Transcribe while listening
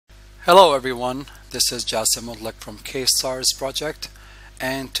Hello everyone, this is Jasim Modlek from KStars project,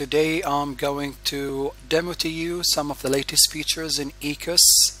 and today I'm going to demo to you some of the latest features in Ekos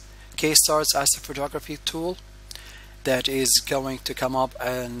KStars astrophotography tool that is going to come up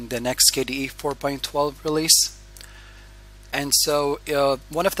in the next KDE 4.12 release. And so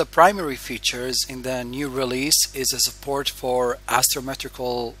one of the primary features in the new release is a support for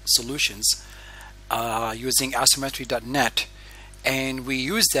astrometrical solutions using astrometry.net. And we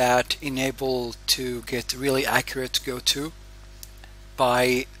use that enable to get really accurate GOTO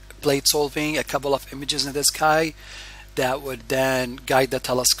by plate solving a couple of images in the sky that would then guide the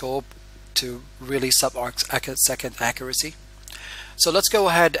telescope to really sub-second accuracy. So let's go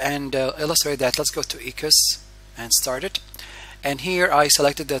ahead and illustrate that. Let's go to Ekos and start it. And here I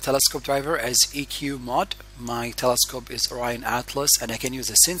selected the telescope driver as EQ mod. My telescope is Orion Atlas and I can use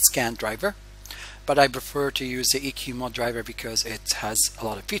a SynScan driver, but I prefer to use the EQ mod driver because it has a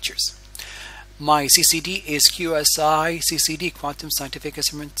lot of features. My CCD is QSI CCD, Quantum Scientific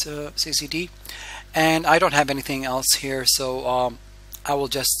Instrument CCD, and I don't have anything else here, so I will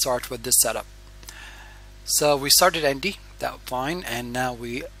just start with this setup. So we started ND, that's fine, and now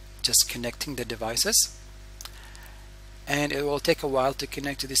we just connecting the devices, and it will take a while to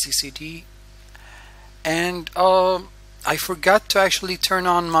connect to the CCD. And I forgot to actually turn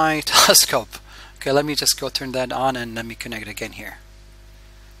on my telescope. Okay, let me just go turn that on and let me connect again here.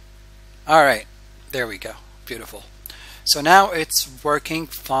 Alright, there we go. Beautiful. So now it's working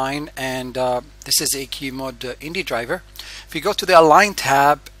fine, and this is EQ mode indie driver. If you go to the Align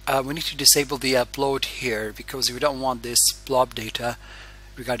tab, we need to disable the upload here because we don't want this blob data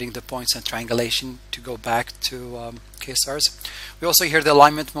regarding the points and triangulation to go back to KStars. We also hear the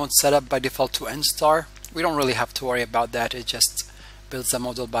alignment mode set up by default to N-star. We don't really have to worry about that. It just builds the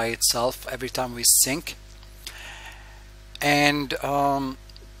model by itself every time we sync. And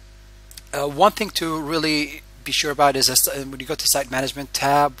one thing to really be sure about is when you go to Site Management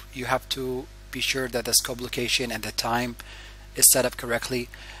tab, you have to be sure that the scope location and the time is set up correctly.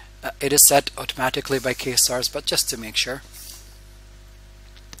 It is set automatically by KStars, but just to make sure.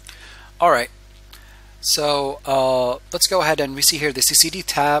 Alright, so let's go ahead and we see here the CCD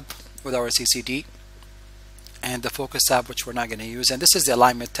tab with our CCD, and the focus tab, which we're not going to use, and this is the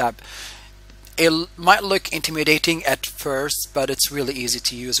alignment tab. It might look intimidating at first, but it's really easy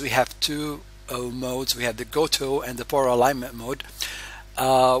to use. We have two modes. We have the GOTO and the polar alignment mode.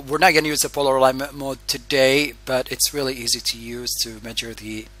 We're not going to use the polar alignment mode today, but it's really easy to use to measure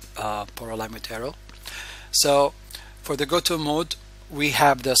the polar alignment arrow. So for the GOTO mode, we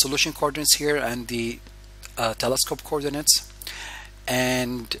have the solution coordinates here and the telescope coordinates,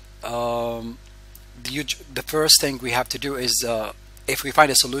 and the first thing we have to do is if we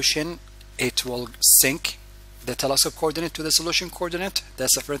find a solution, it will sync the telescope coordinate to the solution coordinate.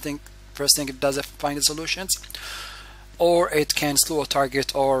 That's the first thing it does if it finds the solutions. Or it can slew a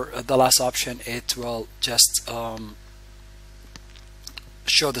target, or the last option, it will just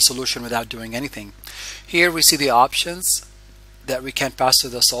show the solution without doing anything. Here we see the options that we can pass to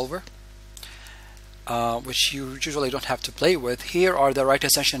the solver, which you usually don't have to play with. Here are the right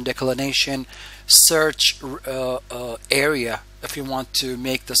ascension, declination, search area. If you want to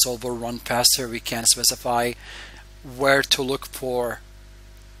make the solver run faster, we can specify where to look for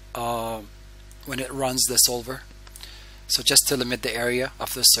when it runs the solver. So just to limit the area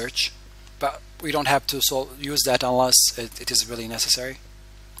of the search, but we don't have to use that unless it is really necessary.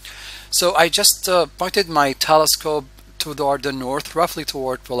 So I just pointed my telescope toward the north, roughly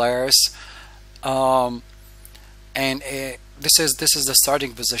toward Polaris, and this is the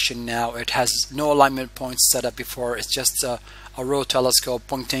starting position now. It has no alignment points set up before. It's just a row telescope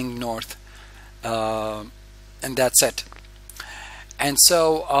pointing north, and that's it. And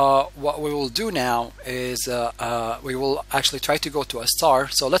so what we will do now is we will actually try to go to a star.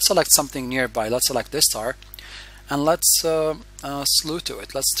 So let's select something nearby. Let's select this star, and let's slew to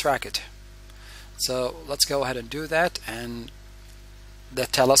it. Let's track it. So let's go ahead and do that, and the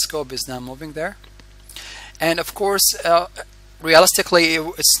telescope is now moving there. And of course, realistically,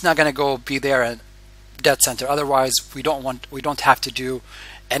 it's not going to be there at dead center. Otherwise, we don't have to do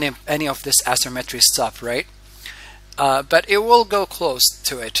any of this astrometry stuff, right? But it will go close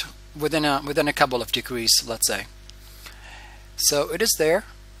to it within a couple of degrees, let's say. So it is there.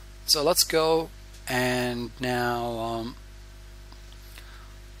 So let's go, and now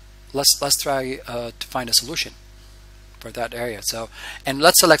let's try to find a solution for that area. So, and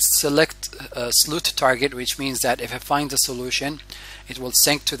let's select slew to target, which means that if it finds a solution, it will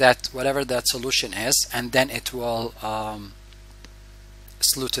sync to that, whatever that solution is, and then it will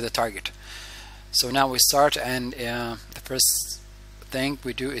slew to the target. So now we start, and the first thing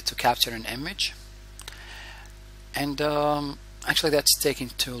we do is to capture an image, and actually that's taking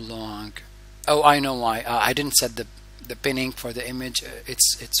too long. Oh, I know why. I didn't set the pinning for the image.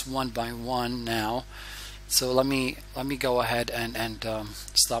 It's one by one now. So let me go ahead and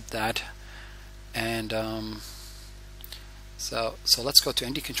stop that. And so let's go to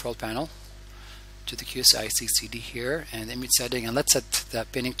ND control panel, to the QSI CCD here, and image setting, and let's set the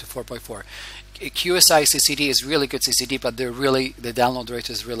pinning to 4x4. QSI CCD is really good CCD, but the download rate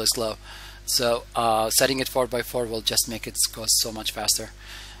is really slow. So setting it 4x4 will just make it go so much faster.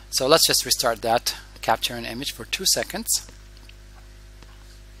 So let's just restart that, capture an image for 2 seconds,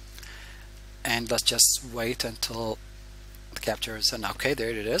 and let's just wait until the capture is done. Okay, there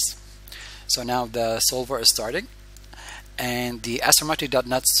it is. So now the solver is starting, and the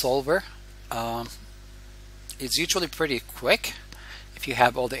astrometry.net solver is usually pretty quick if you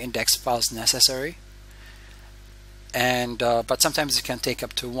have all the index files necessary, and but sometimes it can take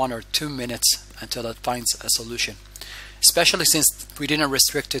up to 1 or 2 minutes until it finds a solution, especially since we didn't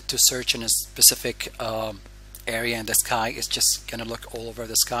restrict it to search in a specific area in the sky. It's just gonna look all over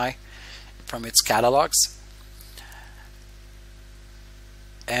the sky from its catalogs.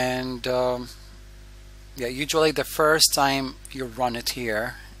 And yeah, usually the first time you run it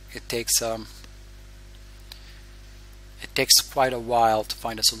here, it takes quite a while to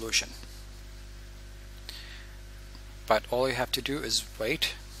find a solution. But all you have to do is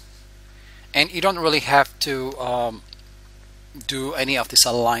wait, and you don't really have to do any of this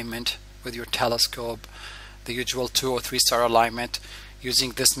alignment with your telescope. The usual 2 or 3 star alignment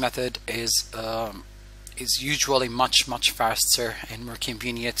using this method is usually much faster and more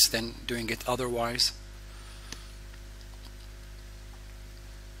convenient than doing it otherwise.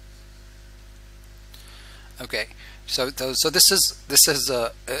 Okay, so this is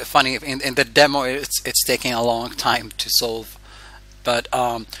funny. In the demo, it's taking a long time to solve, but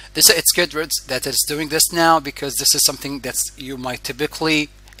it's good that it's doing this now, because this is something that you might typically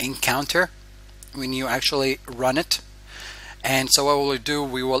encounter when you actually run it. And so what we'll do,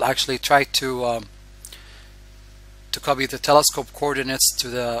 we will actually try to copy the telescope coordinates to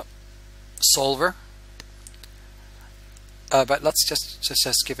the solver, but let's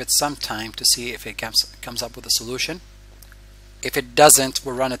just give it some time to see if it comes up with a solution. If it doesn't,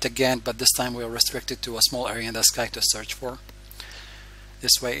 we'll run it again, but this time we'll restrict it to a small area in the sky to search for.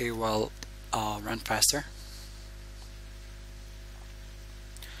 This way it will run faster.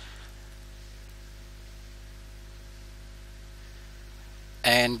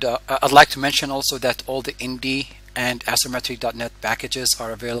 And I'd like to mention also that all the ND and astrometry.net packages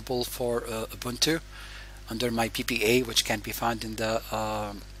are available for Ubuntu under my PPA, which can be found in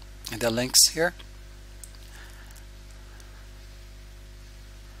the links here.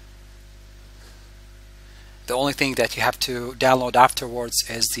 The only thing that you have to download afterwards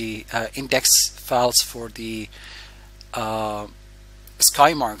is the index files for the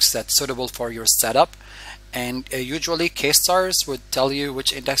sky marks that's suitable for your setup. And usually KStars would tell you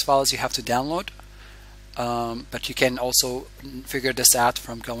which index files you have to download, but you can also figure this out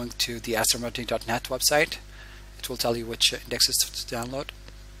from going to the astrometry.net website. It will tell you which indexes to download.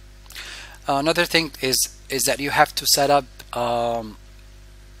 Another thing is that you have to set up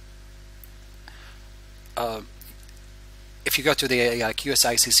if you go to the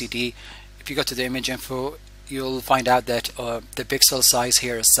QSI CCD, if you go to the image info, you'll find out that the pixel size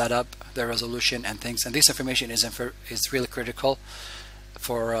here is set up, the resolution and things, and this information is really critical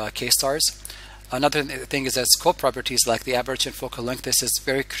for KStars. Another thing is that scope properties like the aperture and focal length. This is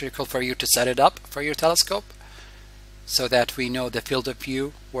very critical for you to set it up for your telescope, so that we know the field of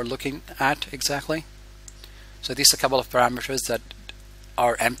view we're looking at exactly. So these are a couple of parameters that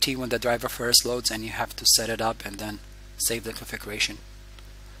are empty when the driver first loads, and you have to set it up and then save the configuration.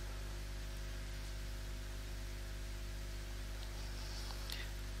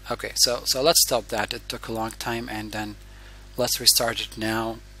 Okay, so let's stop that. It took a long time, and then let's restart it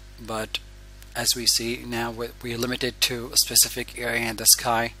now. But as we see now, we're limited to a specific area in the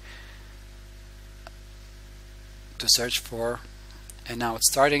sky to search for, and now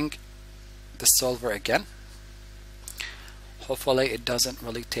it's starting the solver again. Hopefully it doesn't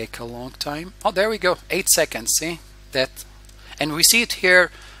really take a long time. Oh, there we go, 8 seconds. See that? And we see it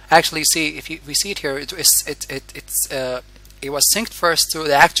here. Actually, see, if we see it here, it was synced first to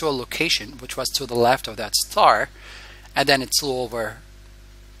the actual location, which was to the left of that star, and then it flew over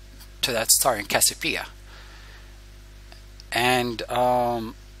to that star in Cassiopeia. And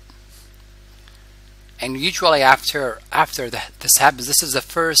usually after this happens, this is the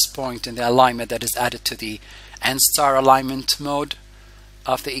first point in the alignment that is added to the N-star alignment mode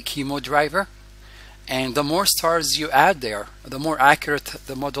of the EQ mode driver. And the more stars you add there, the more accurate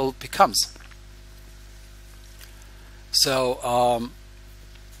the model becomes. So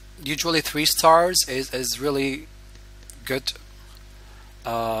usually 3 stars is really good,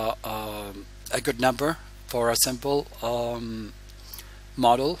 a good number for a simple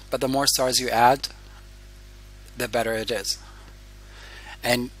model, but the more stars you add, the better it is.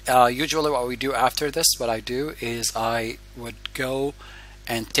 And usually what we do after this, what I do is I would go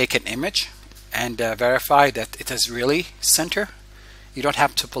and take an image and verify that it is really center. You don't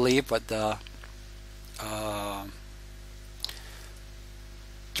have to believe what the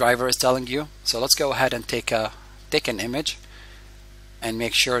driver is telling you. So let's go ahead and take an image and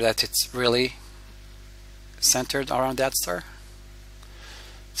make sure that it's really centered around that star.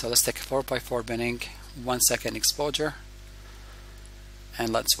 So let's take a 4x4 binning, 1 second exposure,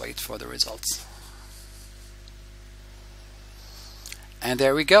 and let's wait for the results. And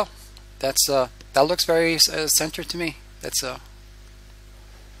there we go. That's that looks very centered to me. That's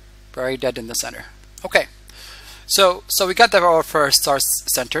very dead in the center. Okay, so we got our first star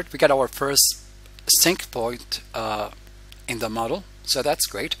centered. We got our first sync point in the model. So that's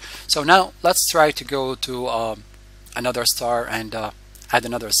great. So now let's try to go to another star and add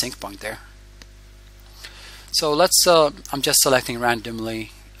another sync point there. So let's I'm just selecting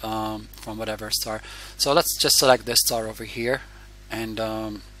randomly from whatever star. So let's just select this star over here, and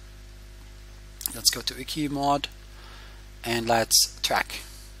let's go to EQ mode and let's track.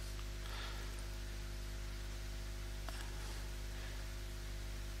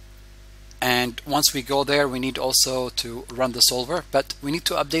 And once we go there, we need also to run the solver, but we need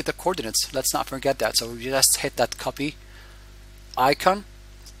to update the coordinates. Let's not forget that. So we just hit that copy icon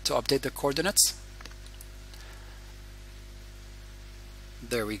to update the coordinates.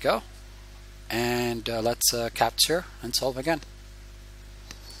 There we go. And let's capture and solve again.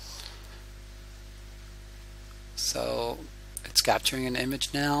 So it's capturing an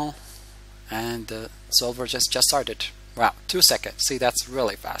image now, and the solver just started. Wow, 2 seconds. See, that's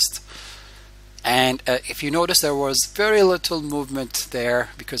really fast. And if you notice, there was very little movement there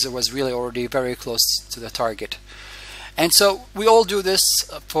because it was really already very close to the target. And so we all do this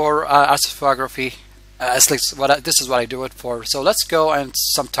for astrophotography. At least this is what I do it for. So let's go and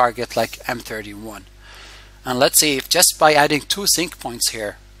some target like M31, and let's see if just by adding 2 sync points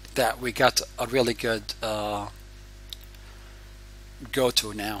here that we got a really good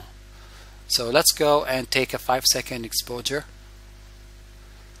GOTO now. So let's go and take a 5 second exposure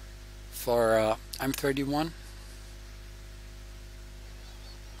for M31,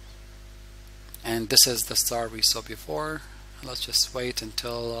 and this is the star we saw before. Let's just wait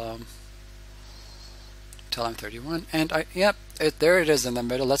until M31, and yep, there it is in the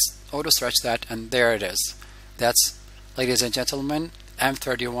middle. Let's auto stretch that, and there it is. That's, ladies and gentlemen,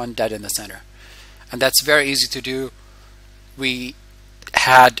 M31 dead in the center. And that's very easy to do. We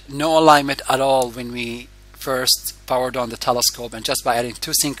had no alignment at all when we first powered on the telescope, and just by adding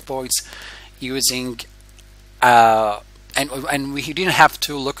 2 sync points using and we didn't have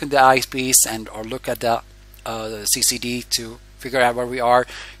to look at the eyepiece or look at the CCD to figure out where we are.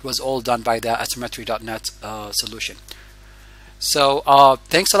 It was all done by the astrometry.net solution. So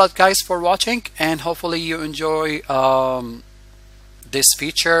thanks a lot, guys, for watching, and hopefully you enjoy this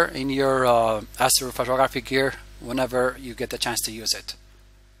feature in your astrophotography gear whenever you get the chance to use it.